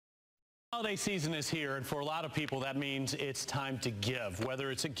Holiday season is here, and for a lot of people that means it's time to give,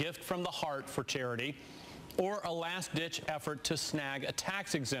 whether it's a gift from the heart for charity or a last-ditch effort to snag a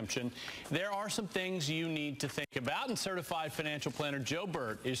tax exemption. There are some things you need to think about, and Certified Financial Planner Joe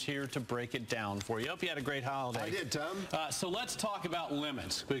Bert is here to break it down for you. Hope you had a great holiday. I did, Tom. So let's talk about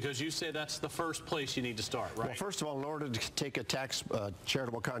limits, because you say that's the first place you need to start, right? Well, first of all, in order to take a tax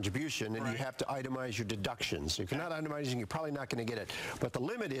charitable contribution, and you have to itemize your deductions. If you're not itemizing, you're probably not going to get it. But the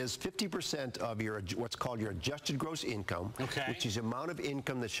limit is 50% of your what's called your adjusted gross income, which is the amount of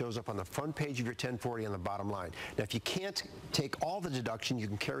income that shows up on the front page of your 1040 on the bottom line. Now, if you can't take all the deduction, you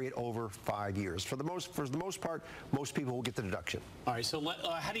can carry it over 5 years. For the most part, most people will get the deduction. All right, so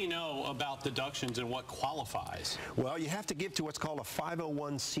how do you know about deductions and what qualifies? Well, you have to give to what's called a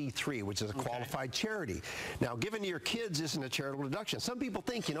 501c3, which is a qualified charity. Now, giving to your kids isn't a charitable deduction. Some people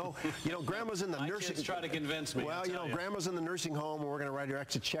think, you know, grandma's in the nursing. Kids try to convince me. Well, grandma's in the nursing home, and we're going to write her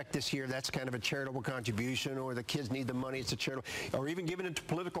extra check this year. That's kind of a charitable contribution, or the kids need the money. It's a charitable, or even giving it to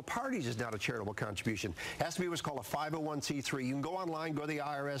political parties is not a charitable contribution. It has to be what's called a 501c3. You can go online, go to the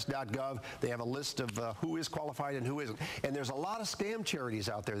IRS.gov. They have a list of who is qualified and who isn't. And there's a lot of scam charities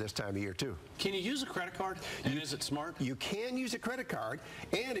out there this time of year, too. Can you use a credit card? And is it smart? You can use a credit card,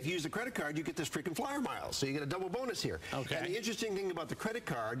 and if you use a credit card, you get this freaking flyer miles. So you get a double bonus here. Okay. And the interesting thing about the credit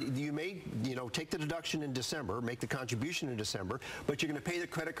card, you may, take the deduction in December, make the contribution in December, but you're going to pay the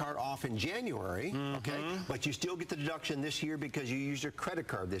credit card off in January, okay? But you still get the deduction this year because you used your credit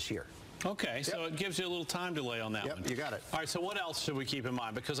card this year. Okay, so it gives you a little time delay on that one. You got it. All right, so what else should we keep in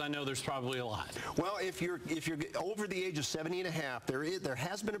mind? Because I know there's probably a lot. Well, if you're over the age of 70 and a half, there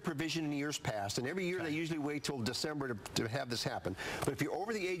has been a provision in years past, and every year they usually wait till December to have this happen. But if you're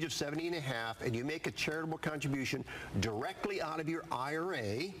over the age of 70 and a half and you make a charitable contribution directly out of your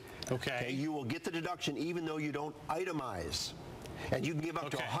IRA, you will get the deduction even though you don't itemize. And you can give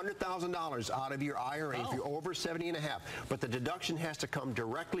up to $100,000 out of your IRA if you're over 70 and a half. But the deduction has to come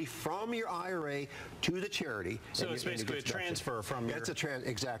directly from your IRA to the charity. So it's basically a transfer from your...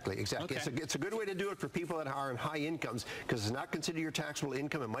 Exactly. Okay. It's a good way to do it for people that are in high incomes, because it's not considered your taxable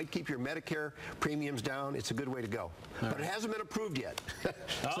income. It might keep your Medicare premiums down. It's a good way to go. But it hasn't been approved yet.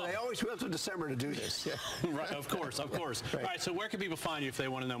 So they always wait until December to do this. Right, of course. All right, so where can people find you if they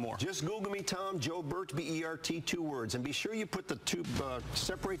want to know more? Just Google me, Tom, Joe Bert, B-E-R-T, 2 words. And be sure you put the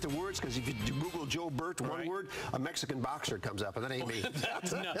separate the words, because if you Google Joe Bert, one word, a Mexican boxer comes up, and that ain't me.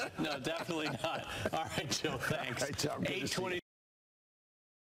 No, definitely not. All right, Joe, thanks. All right, Tom, good to see you.